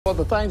Well,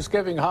 the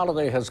Thanksgiving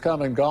holiday has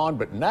come and gone,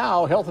 but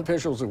now health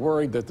officials are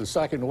worried that the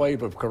second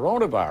wave of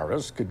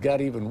coronavirus could get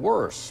even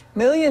worse.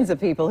 Millions of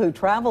people who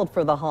traveled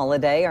for the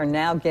holiday are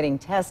now getting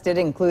tested,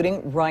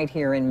 including right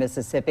here in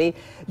Mississippi.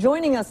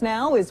 Joining us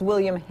now is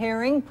William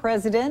Herring,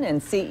 President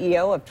and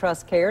CEO of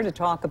TrustCare, to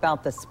talk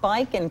about the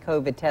spike in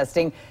COVID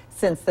testing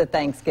since the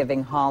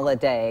Thanksgiving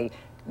holiday.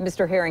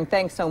 Mr. Herring,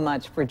 thanks so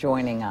much for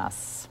joining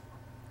us.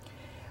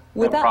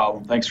 No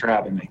problem. Thanks for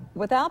having me.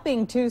 Without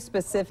being too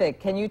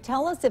specific, can you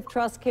tell us if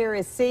TrustCare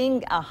is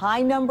seeing a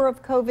high number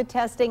of COVID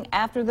testing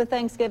after the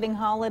Thanksgiving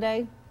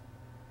holiday?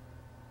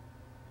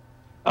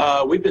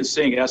 We've been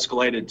seeing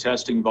escalated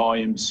testing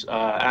volumes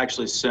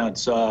actually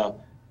since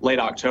late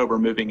October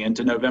moving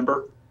into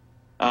November.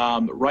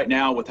 Right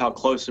now, with how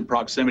close in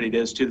proximity it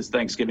is to this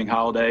Thanksgiving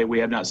holiday, we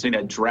have not seen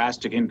a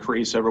drastic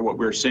increase over what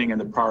we were seeing in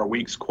the prior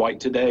weeks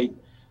quite today.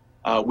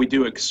 We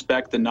do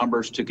expect the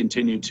numbers to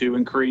continue to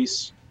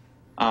increase.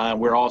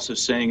 We're also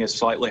seeing a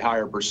slightly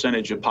higher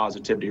percentage of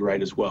positivity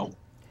rate as well.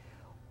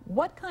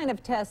 What kind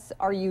of tests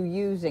are you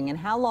using, and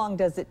how long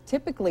does it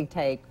typically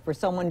take for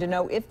someone to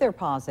know if they're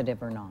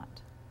positive or not?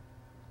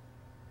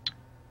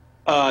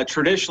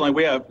 Traditionally,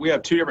 we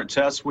have two different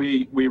tests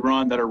we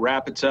run that are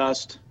rapid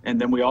tests, and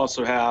then we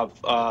also have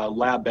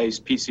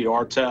lab-based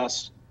PCR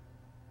tests.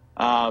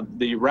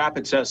 The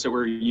rapid test that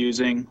we're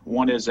using,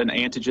 one is an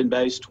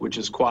antigen-based, which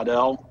is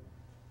Quadel.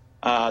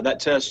 That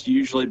test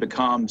usually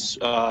becomes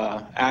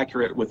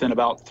accurate within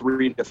about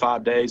 3 to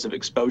 5 days of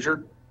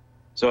exposure.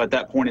 So at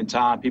that point in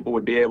time, people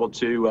would be able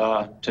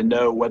to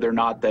know whether or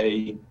not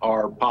they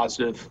are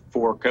positive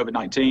for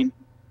COVID-19.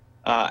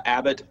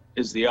 Abbott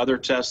is the other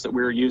test that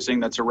we're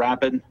using that's a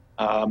rapid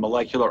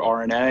molecular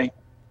RNA.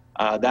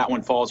 That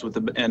one falls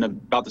in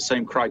about the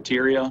same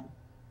criteria.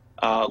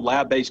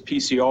 Lab-based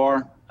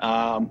PCR,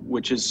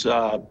 which is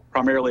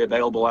primarily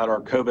available at our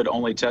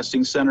COVID-only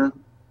testing center,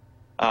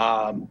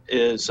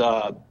 is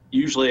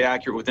usually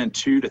accurate within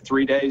 2 to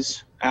 3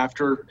 days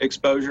after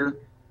exposure.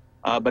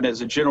 But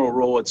as a general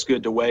rule, it's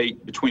good to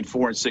wait between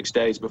 4 and 6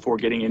 days before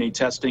getting any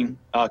testing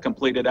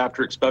completed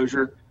after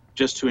exposure,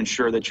 just to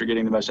ensure that you're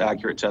getting the most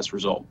accurate test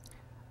result.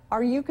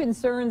 Are you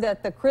concerned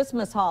that the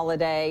Christmas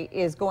holiday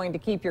is going to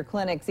keep your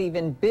clinics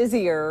even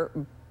busier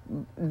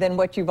than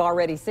what you've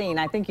already seen?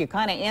 I think you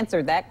kind of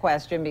answered that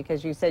question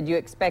because you said you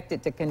expect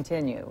it to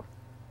continue.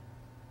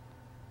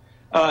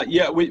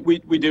 Yeah,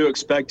 we do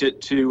expect it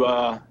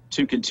to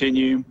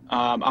continue.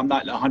 I'm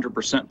not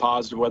 100%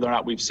 positive whether or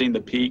not we've seen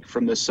the peak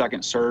from this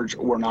second surge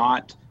or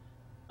not.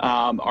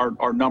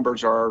 Our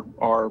numbers are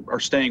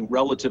staying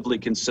relatively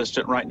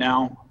consistent right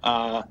now,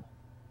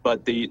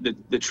 but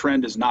the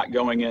trend is not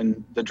going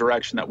in the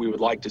direction that we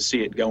would like to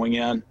see it going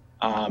in.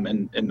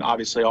 And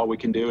obviously, all we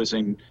can do is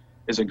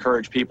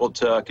encourage people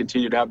to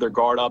continue to have their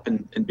guard up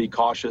and be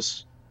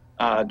cautious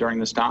during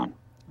this time.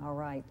 All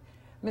right.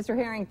 Mr.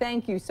 Herring,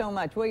 thank you so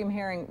much. William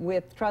Herring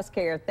with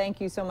TrustCare, thank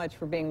you so much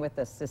for being with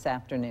us this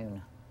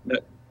afternoon.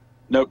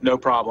 No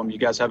problem. You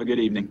guys have a good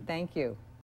evening. Thank you.